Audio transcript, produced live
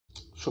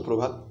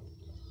সুপ্রভাত।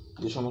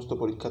 যে সমস্ত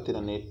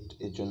পরীক্ষার্থীরা নেট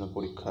এর জন্য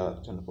পরীক্ষার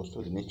জন্য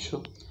প্রস্তুতি নিচ্ছ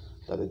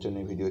তাদের জন্য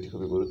এই ভিডিওটি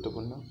খুবই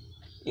গুরুত্বপূর্ণ।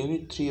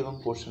 ইউনিট 3 এবং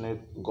পোর্শনের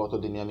গত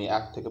দিনে আমি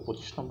 1 থেকে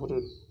 25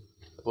 নম্বরের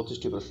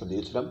 25টি প্রশ্ন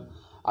দিয়েছিলাম।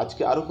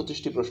 আজকে আরও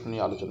 25টি প্রশ্ন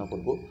নিয়ে আলোচনা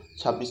করব,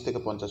 26 থেকে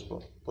 50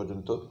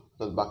 পর্যন্ত,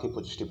 অর্থাৎ বাকি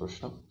 25টি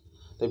প্রশ্ন।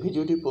 তাই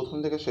ভিডিওটি প্রথম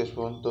থেকে শেষ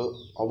পর্যন্ত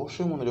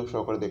অবশ্যই মনোযোগ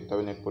সহকারে দেখতে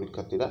হবে নেট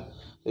পরীক্ষার্থীরা।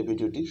 এই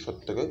ভিডিওটি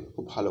সত্যকে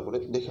খুব ভালো করে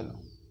দেখে নাও।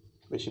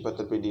 বেশি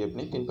পাতার পিডিএফ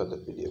নেই, 3 পাতার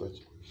পিডিএফ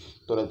আছে।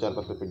 তোরা 4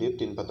 পাতার পিডিএফ,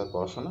 3 পাতার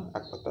পড়াশোনা,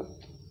 1 পাতার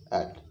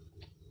অ্যাড।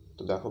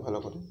 তো দেখো ভালো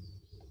করে।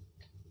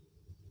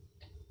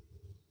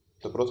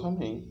 তো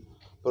প্রথমেই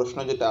প্রশ্ন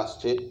যেটা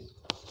আসছে,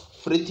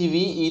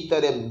 পৃথিবী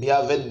ইতরেভ্য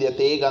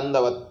विद्यते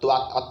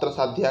गन्धवत्वात् अत्र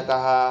साध्यः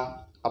कः?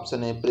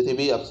 Option A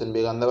Prithvi, option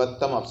B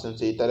गन्धवत्तम, option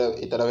C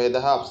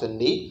इतरभेदः, option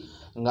D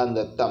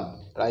गन्धत्तम।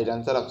 Right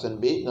answer option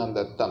B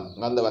गन्धत्तम,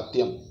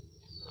 गन्धवत्यम।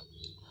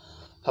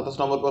 27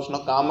 number प्रश्न,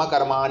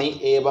 काम्यकर्माणि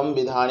एवं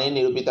विधानि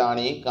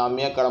निरूपितानि,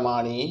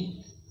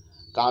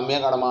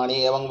 काम्यकर्माणि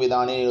एवं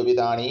विधानि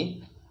निरूपितानि।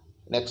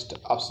 नेक्स्ट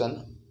ऑप्शन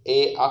ए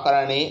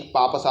अकरणे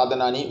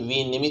पापसाधनानि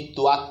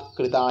विनिमित्वात्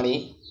कृतानि,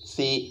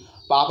 सी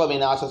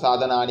पापविनाश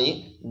साधनानि,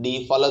 D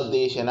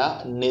फलद्वेषेण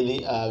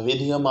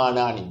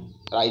विधीयमानानि।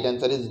 Right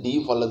answer is D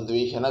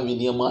फलद्वेषेण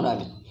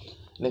विधीयमानानि।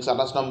 Next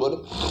 28 number,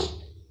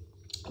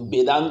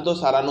 वेदांत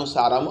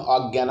सारानुसारम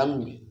अज्ञानम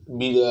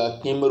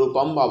किम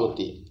रूपम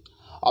भवति?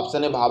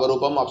 ऑप्शन ए भाव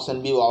रूपम, ऑप्शन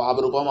बी अभाव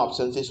रूपम,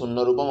 ऑप्शन सी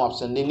शून्य रूपम,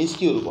 ऑप्शन डी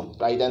निष्क्रिय रूपम।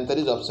 Right answer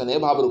is option A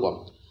भाव रूपम।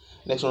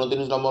 नेक्स्ट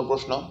 29 नंबर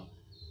प्रश्न,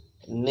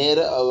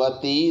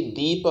 निर्वती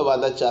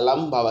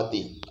दीपवदचलम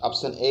भवति?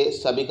 ऑप्शन ए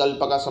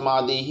सविकल्पक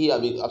समाधि,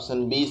 ऑप्शन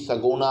बी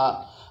सगुण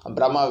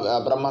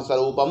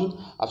ब्रह्मस्वरूपम,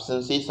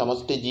 ऑप्शन सी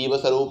समष्टि जीव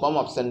स्वरूपम,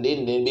 ऑप्शन डी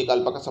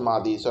निर्विकल्पक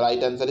समाधि। सो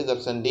right answer is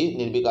option D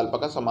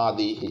निर्विकल्पक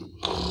समाधि।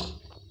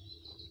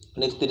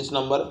 नेक्स्ट 30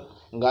 नंबर,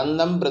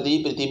 गंधम प्रति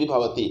पृथ्वी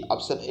भवति?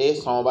 ऑप्शन ए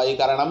समवायी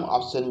कारणम,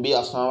 ऑप्शन बी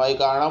असमवायी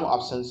कारणम,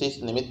 ऑप्शन सी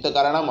निमित्त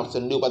कारणम,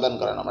 ऑप्शन डी उपादान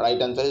कारणम।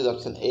 Right answer is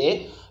option A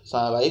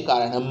समवायी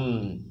कारणम।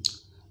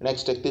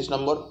 नेक्स्ट 31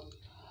 नंबर,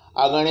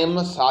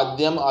 अगणिम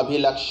साध्यम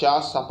अभिलक्ष्य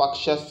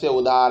सपक्षस्य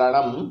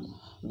उदाहरणम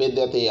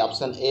विद्यते?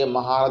 ऑप्शन ए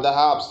महारथः,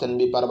 ऑप्शन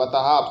बी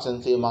पर्वतः, ऑप्शन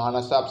सी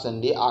महानसः, ऑप्शन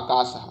डी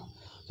आकाशः।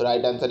 सो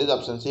right answer is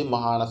option C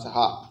महानसः।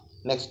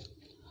 Next,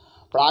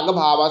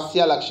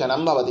 प्रागभावस्य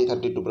लक्षणं भवति?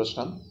 32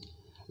 प्रश्न।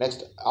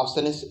 Next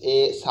option is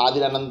a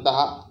साधिरनन्तः,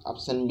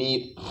 option B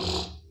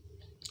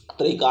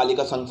त्रैकालिक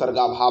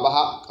संसर्गाभावः,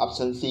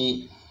 option C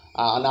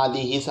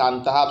अनादि ही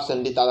शांतः,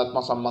 ऑप्शन डी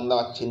तादात्म्य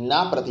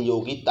सम्बन्धवच्छिन्ना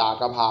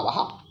प्रतियोगिताभावः।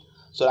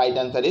 सो right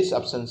answer is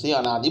option C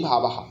अनादि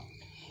भावः।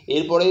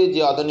 এরপরে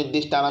যে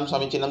অধনির্দিষ্টানাম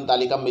সমীচীনম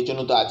তালিকা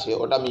বিচনুত আছে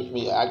ওটা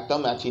একদম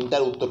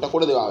চিন্তার উত্তরটা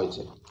করে দেওয়া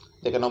হয়েছে,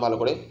 দেখে নাও ভালো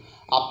করে।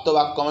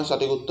 আপ্তবাক্যমের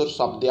সঠিক উত্তর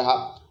শব্দেহ,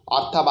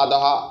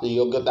 অর্থবাদः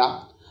যোগ্যতা,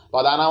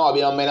 পদানাম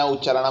অবিলম্বেন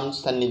উচ্চারণম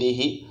সন্নিধিঃ,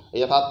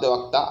 যথার্থ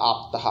বক্তা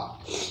আপ্তः।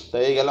 তো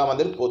এই গেল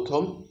আমাদের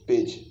প্রথম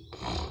পেজ।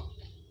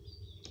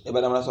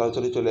 এবার আমরা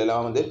সরাসরি চলে এলাম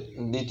আমাদের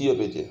দ্বিতীয়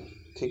পেজে।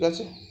 ঠিক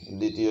আছে,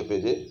 দ্বিতীয়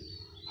পেজে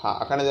হ্যাঁ,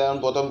 এখানে যেমন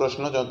প্রথম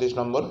প্রশ্ন 34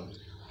 নম্বর,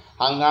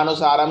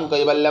 अंगानुसारम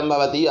कैवल्यम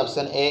भवति?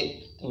 ऑप्शन ए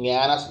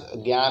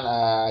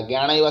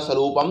ज्ञानैव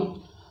स्वरूपम,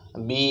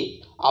 बी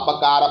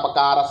अपकार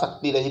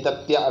शक्ति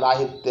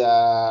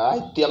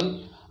राहित्यम,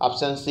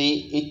 ऑप्शन सी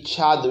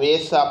इच्छा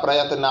द्वेष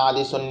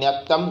प्रयत्नादि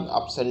शून्यत्वम,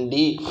 ऑप्शन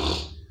डी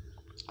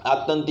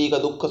आत्यंतिक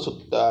दुख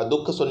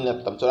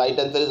शून्यत्वम। सो right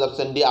answer is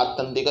option D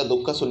आत्यंतिक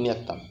दुख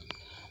शून्यत्वम।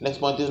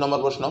 नेक्स्ट 35 नंबर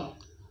प्रश्न,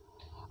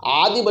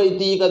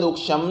 आदिवैदिक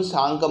दुःखम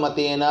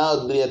सांख्यमतेन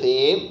उद्रियते?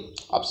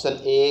 ऑप्शन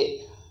ए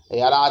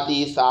यराति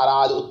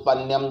साराद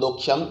उत्पन्नम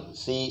दुःखम,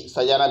 सी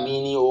सजन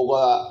विनियोग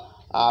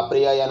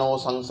प्रिययनो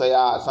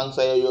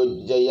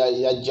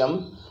संशययोज्यम,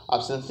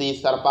 option C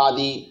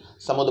सर्पादि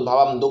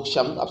समुद्भवम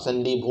दुःखम, option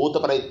D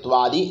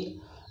भूतप्रयत्वादि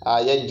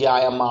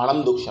यज्ञायमाणम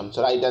दुःखम। So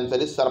right answer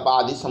is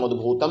सर्पादि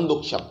समुद्भूतम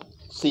दुःखम,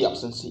 C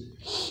option C.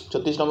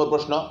 36 number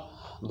प्रश्न,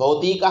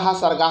 भौतिकः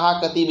सर्गः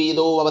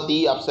कतिविधो भवति?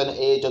 Option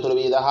A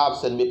चतुर्विधः,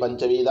 option B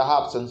पंचविधः,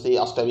 option C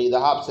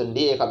अष्टविधः, option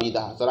D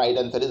एकविधः। So right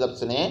answer is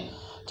option A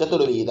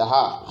चतुर्विधः।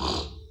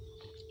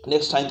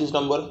 Next 37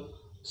 number,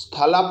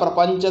 स्थल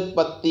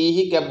प्रपंचोत्पत्ति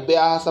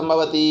कव्याः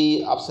संभवति?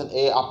 Option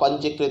A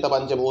अपंचीकृत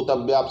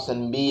पंचभूतभ्य, option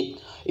B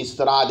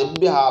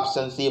ईश्वरादिभ्यः,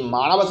 option C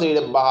Manav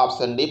शरीरेभ्यः,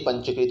 option D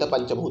पंचीकृत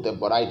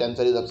पंचभूतेभ्यः। Right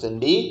answer is option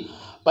D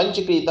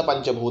पंचीकृत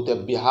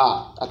पंचभूतेभ्यः।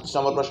 38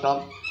 number प्रश्न,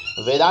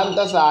 वेदांत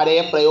सारे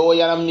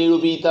प्रयोजनम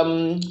निरूपितम?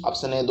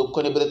 Option A दुख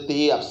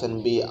निवृत्ति, option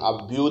B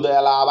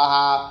Abhyuday लाभः,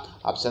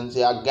 option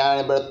C अज्ञान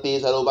निवृत्ति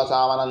स्वरूप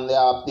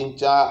सामानंदव्याप्ति,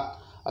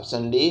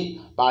 option D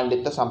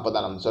पांडित्य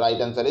संपदानम। सो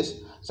राइट आंसर इज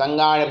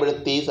संज्ञा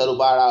निवृत्ति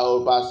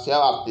स्वरूपास्य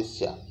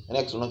वाप्तिस्य।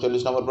 नेक्स्ट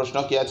 39 नंबर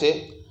प्रश्न क्या है,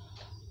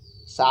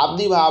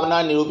 शाब्दी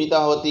भावना निरूपित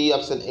होती?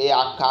 Option A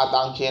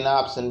आख्यातांशेन,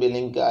 option B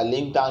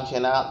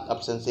लिंगांशेन,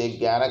 option C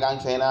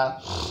ज्ञानकांशेन,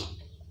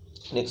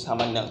 next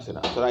सामान्यांशेन।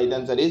 So right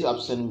answer is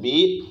option B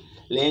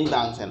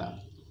लिंगांशेन।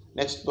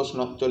 Next प्रश्न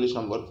 40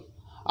 नंबर,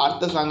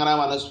 अर्थ संग्राम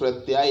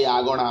अनुस्मृत्य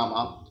यागो नाम?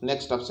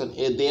 नेक्स्ट ऑप्शन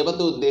ए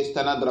देवतु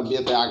उद्देश्यन द्रव्य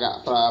त्याग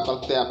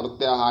प्रत्यय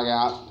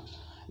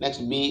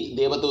नेक्स्ट बी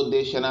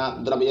देवतोद्देश्येन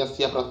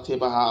द्रव्यस्य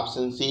प्रक्षेपः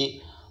ऑप्शन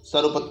सी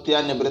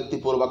सर्वप्रत्यय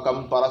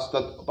निवृत्तिपूर्वकं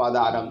परस्तत्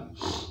उपादानम्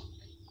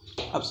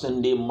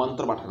ऑप्शन डी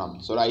मंत्र पठनम।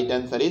 सो right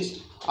answer is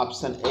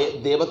option A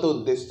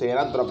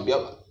देवतोद्देश्येन द्रव्य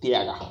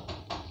त्यागः।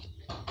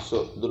 सो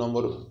 2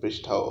 নম্বর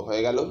পৃষ্ঠ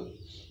হয়ে গেল।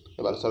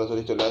 এবার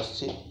সরাসরি চলে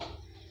আসছি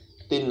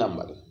 3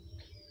 নম্বরে।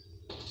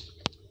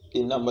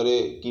 3 নম্বরে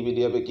কি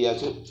ভিডিওতে কি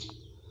আছে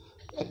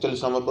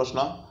 41 নম্বর প্রশ্ন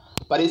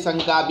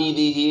परिसंख्या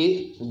विधि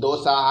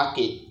दोषाः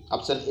के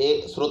option A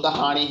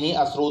श्रुतहानिः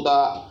अश्रुत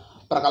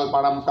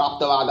प्रकल्पनम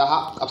प्राप्तवादः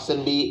option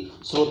B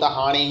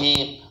श्रुतहानिः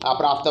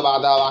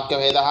अप्राप्तवादः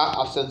वाक्यभेदः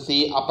option C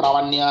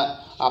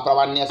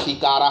अप्रामाण्य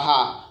स्वीकारः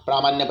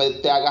प्रामाण्य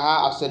परित्यागः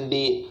option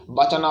D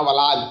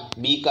वचनबलाद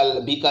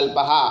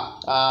विकल्पः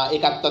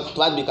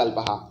एकत्वत्वाद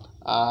विकल्पः।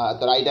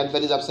 तो right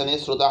answer is option A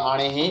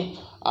श्रुतहानिः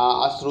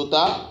अश्रुत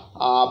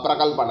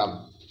प्रकल्पनम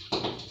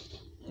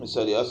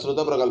अश्रुत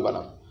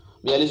प्रकल्पनम।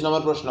 42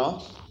 number प्रश्न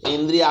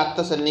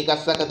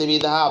इंद्रियार्थसन्निकर्षः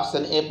कतिविधः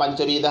option A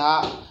पंचविधः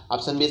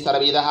option B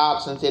सर्वविधः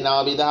option C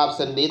नवविधः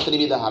option D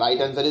त्रिविधः।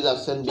 Right answer is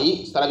option B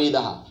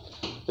सर्वविधः।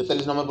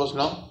 43 number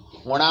प्रश्न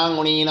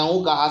गुणागुणिनौ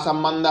कः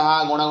सम्बन्धः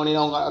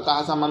गुणगुणिनौ कः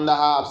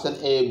सम्बन्धः option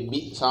A B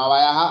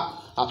समवायः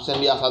option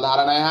B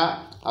असाधारणः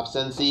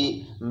option C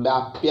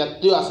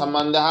व्याप्यत्व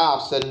संबंधः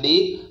option D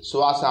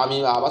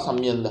स्वसामीभाव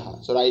संबंधः।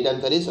 So right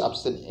answer is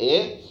option A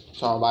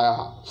समवायः।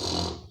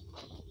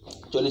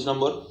 44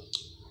 number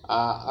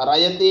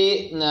रयते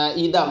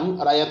इदं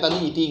रयतम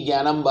इति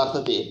ज्ञानं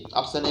वर्तते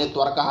ऑप्शन ए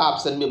त्वरकः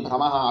ऑप्शन बी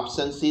भ्रमः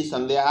ऑप्शन सी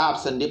संदेहः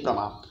ऑप्शन डी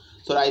प्रमा।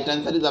 सो right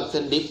answer is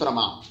option D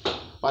प्रमा।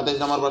 45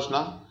 नंबर प्रश्न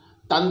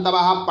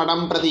तन्तवः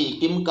पटं प्रति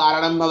किं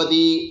कारणं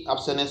भवति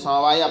ऑप्शन ए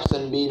समवाय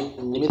option B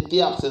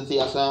निमित्तीय option C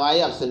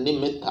असमवाय option D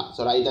मिथ्या।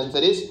 सो right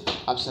answer is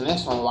option A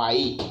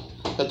समवायी।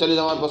 46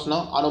 number प्रश्न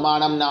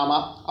अनुमानं नाम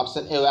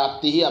ऑप्शन ए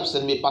व्याप्तिः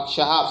ऑप्शन बी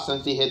पक्षः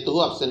ऑप्शन सी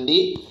हेतुः option D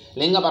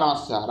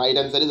लिंगपरमस्य। Right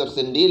answer is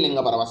option D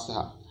लिंगपरमस्य।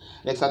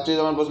 Next 47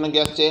 number प्रश्न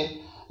क्या है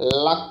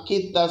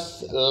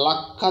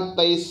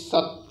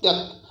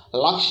लक्षितसत्यत्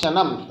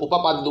लक्षणम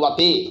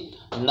उपपद्यते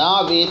न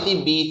वेति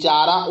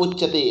विचारा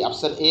उच्यते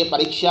ऑप्शन ए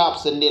परीक्षा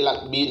ऑप्शन डी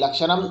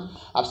लक्षणम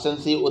ऑप्शन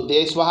सी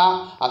उद्देश्यः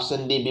ऑप्शन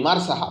डी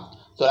विमर्शः।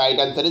 तो right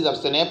answer is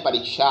option A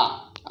परीक्षा।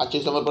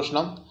 48 नंबर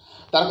प्रश्न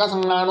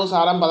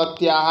तर्कसंज्ञानुसारं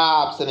पदत्याः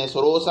ऑप्शन ए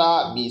षोडश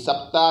बी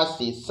सप्त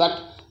सी षट्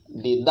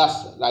D 10।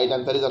 Right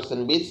answer is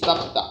option B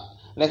सप्त।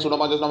 नेक्स्ट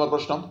 49 नंबर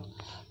प्रश्न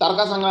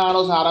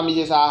तर्कसंज्ञानुसारं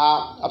विशेषाः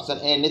option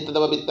A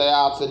नित्यद्रव्यव्यत्ययः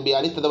option B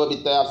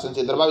अनित्यद्रव्यव्यत्ययः option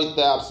C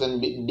द्रव्यव्यत्ययः option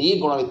D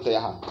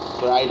गुणव्यत्ययः।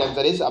 तो right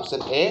answer is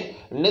option A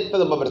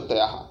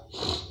नित्यद्रव्यव्यत्ययः।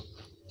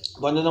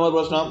 50 number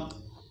प्रश्न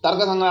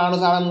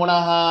तर्कसंज्ञानुसारं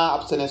गुणाः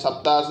ऑप्शन ए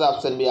 17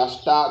 ऑप्शन बी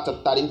 8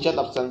 चत्वारिंशत्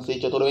option C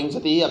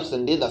 24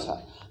 option D 10।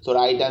 So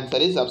right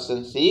answer is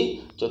option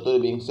C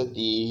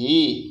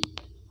 24।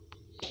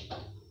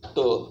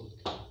 तो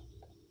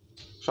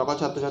সকল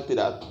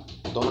ছাত্রছাত্রীরা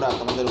তোমরা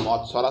তোমাদের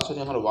মত সরাসরি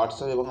আমার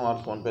হোয়াটসঅ্যাপ এবং আমার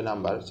ফোনপে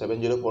নাম্বার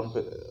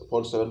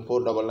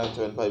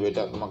 7047499775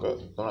 এটা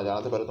তোমরা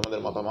জানাতে পারো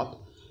তোমাদের মতামত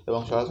এবং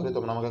সরাসরি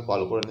তোমরা আমাকে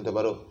কল করে নিতে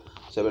পারো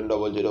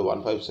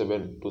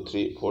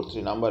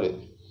 7001572343 নাম্বারে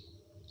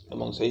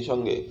এবং সেই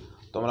সঙ্গে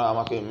তোমরা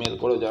আমাকে মেল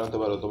করে জানাতে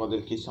পারো তোমাদের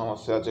কি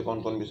সমস্যা আছে কোন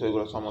কোন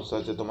বিষয়গুলো সমস্যা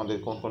আছে তোমাদের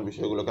কোন কোন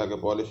বিষয়গুলোকে আগে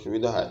পড়লে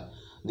সুবিধা হয়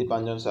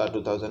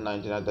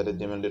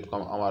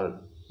dipanjansir2019@gmail.com আমার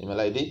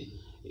ইমেল আইডি।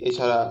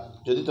 এছাড়া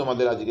যদি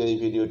তোমাদের আজকের এই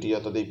ভিডিওটি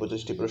অর্থাৎ এই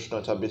 25টি প্রশ্ন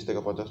 26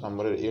 থেকে 50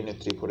 নম্বরের ইউনিট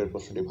 3 4 এর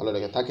প্রশ্নটি ভালো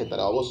লেগে থাকে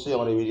তাহলে অবশ্যই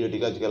আমার এই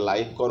ভিডিওটিকে আজকে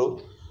লাইক করো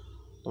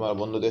তোমার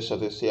বন্ধুদের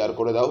সাথে শেয়ার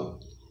করে দাও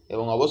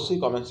এবং অবশ্যই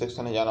কমেন্ট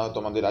সেকশনে জানাও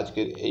তোমাদের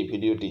আজকের এই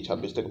ভিডিওটি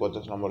 26 থেকে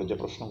 50 নম্বরের যে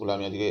প্রশ্নগুলো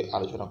আমি আজকে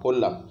আলোচনা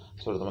করলাম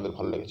সেটা তোমাদের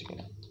ভালো লেগেছে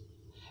কিনা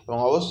এবং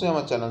অবশ্যই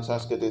আমার চ্যানেল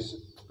সংস্কৃতি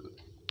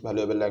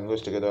ভ্যালুয়েবল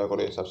ল্যাঙ্গুয়েজটিকে দয়া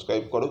করে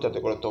সাবস্ক্রাইব করো যাতে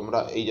করে তোমরা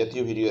এই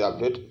জাতীয় ভিডিওর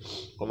আপডেট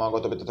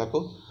ক্রমাগত পেতে থাকো।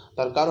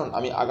 তার কারণ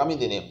আমি আগামী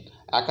দিনে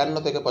 51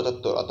 থেকে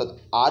 75 অর্থাৎ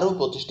আরও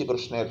 25টি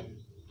প্রশ্নের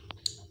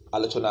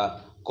আলোচনা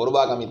করব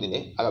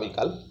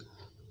আগামীকাল।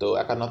 তো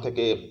 51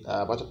 থেকে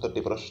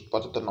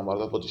 75 নম্বর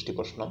অর্থাৎ 25টি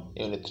প্রশ্ন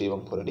ইউনিট 3 এবং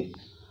 4 এরই।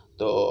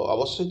 তো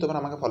অবশ্যই তোমরা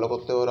আমাকে ফলো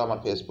করতে পারো আমার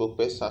ফেসবুক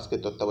পেজ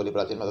সংস্কৃত তত্ত্বাবলী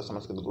প্রাচীন ভাষা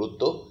সংস্কৃত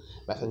গুরুত্ব,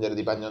 মেসেঞ্জারে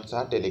দীপাঞ্জন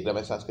সাহা,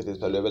 টেলিগ্রামে সংস্কৃত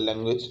ভ্যালুয়েবল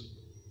ল্যাঙ্গুয়েজ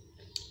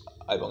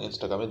এবং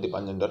ইনস্টাগ্রামে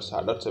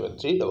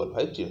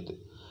dipanjan.sa.735503।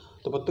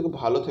 তো প্রত্যেকে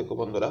ভালো থেকো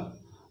বন্ধুরা,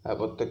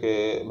 প্রত্যেকে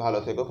ভালো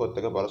থেকো,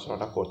 প্রত্যেকে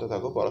পড়াশোনাটা করতে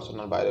থাকো।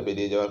 পড়াশোনার বাইরে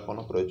বেরিয়ে যাওয়ার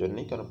কোনো প্রয়োজন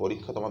নেই, কারণ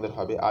পরীক্ষা তোমাদের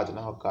হবে, আজ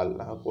না হোক কাল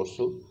না হোক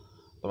পরশু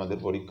তোমাদের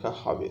পরীক্ষা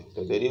হবে। তো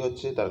দেরি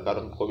হচ্ছে তার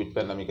কারণ কোভিড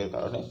প্যান্ডামিকের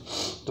কারণে।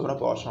 তোমরা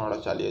পড়াশোনাটা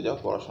চালিয়ে যাও,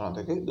 পড়াশোনা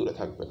থেকে দূরে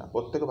থাকবে না।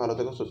 প্রত্যেকে ভালো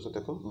থেকো, সুস্থ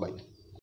থেকো, বাই।